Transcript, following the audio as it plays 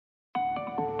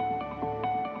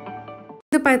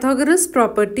The Pythagoras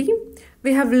property,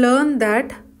 we have learned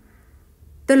that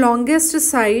the longest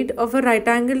side of a right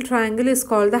angle triangle is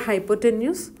called the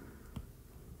hypotenuse,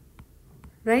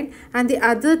 right? And the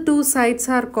other two sides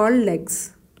are called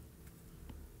legs,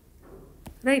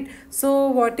 right? So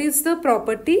what is the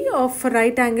property of a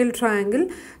right angle triangle?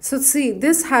 So see,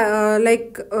 this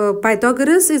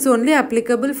Pythagoras is only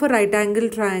applicable for right angle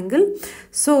triangle.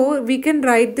 So we can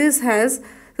write this as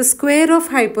the square of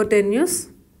hypotenuse.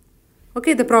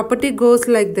 Okay, the property goes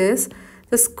like this.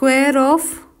 The square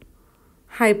of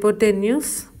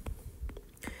hypotenuse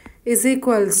is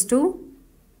equals to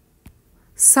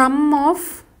sum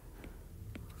of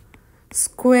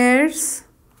squares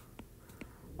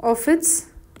of its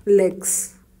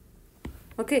legs.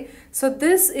 Okay, so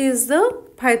this is the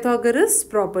Pythagoras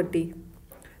property.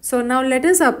 So now let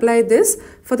us apply this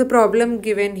for the problem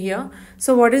given here.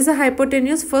 So what is the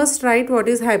hypotenuse? First write what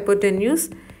is hypotenuse.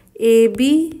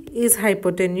 AB is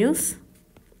hypotenuse,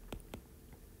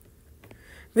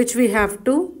 which we have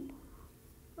to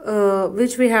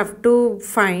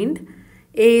find.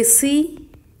 AC,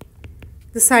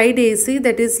 the side AC,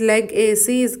 that is leg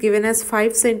AC, is given as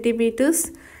 5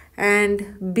 centimeters,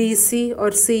 and BC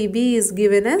or CB is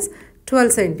given as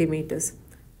 12 centimeters.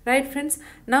 Right, friends?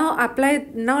 Now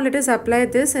let us apply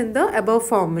this in the above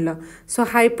formula. So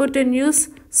hypotenuse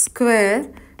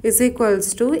square is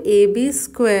equals to AB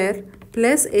square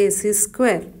plus AC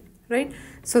square, right?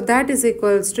 So that is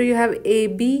equals to, you have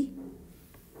AB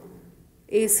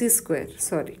AC square,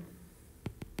 sorry.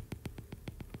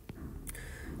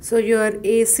 So your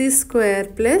AC square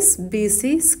plus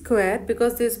BC square,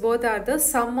 because these both are the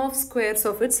sum of squares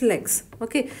of its legs.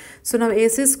 Okay, so now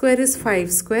AC square is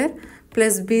 5 square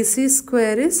plus BC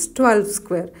square is 12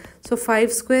 square. So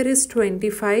 5 square is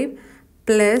 25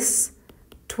 plus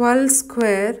 12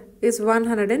 square is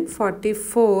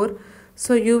 144.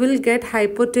 So you will get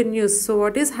hypotenuse. So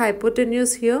what is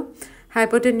hypotenuse here?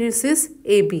 Hypotenuse is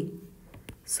AB.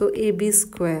 So AB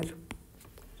square,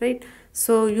 right?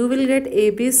 So you will get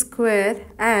AB square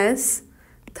as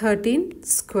 13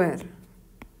 square.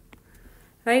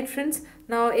 Right, friends?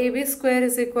 Now AB square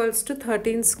is equals to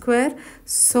 13 square.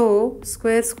 So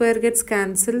square gets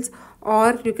cancelled,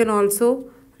 or you can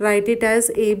also write it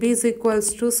as AB is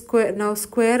equals to square. Now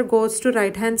square goes to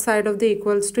right hand side of the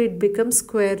equals to, it becomes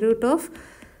square root of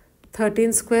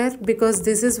 13 square, because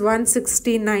this is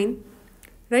 169,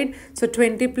 right? So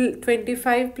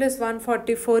 25 plus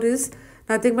 144 is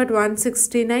nothing but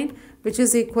 169, which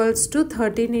is equals to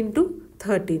 13 into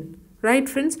 13. Right,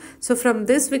 friends? So from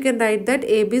this we can write that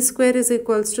AB square is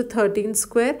equals to 13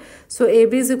 square. So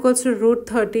AB is equals to root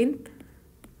 13.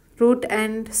 Root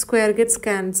and square gets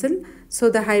cancelled. So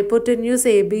the hypotenuse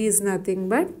AB is nothing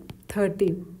but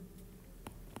 13.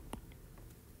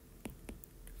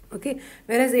 Okay,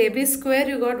 whereas AB square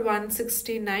you got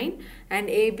 169 and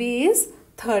AB is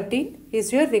 13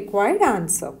 is your required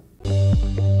answer.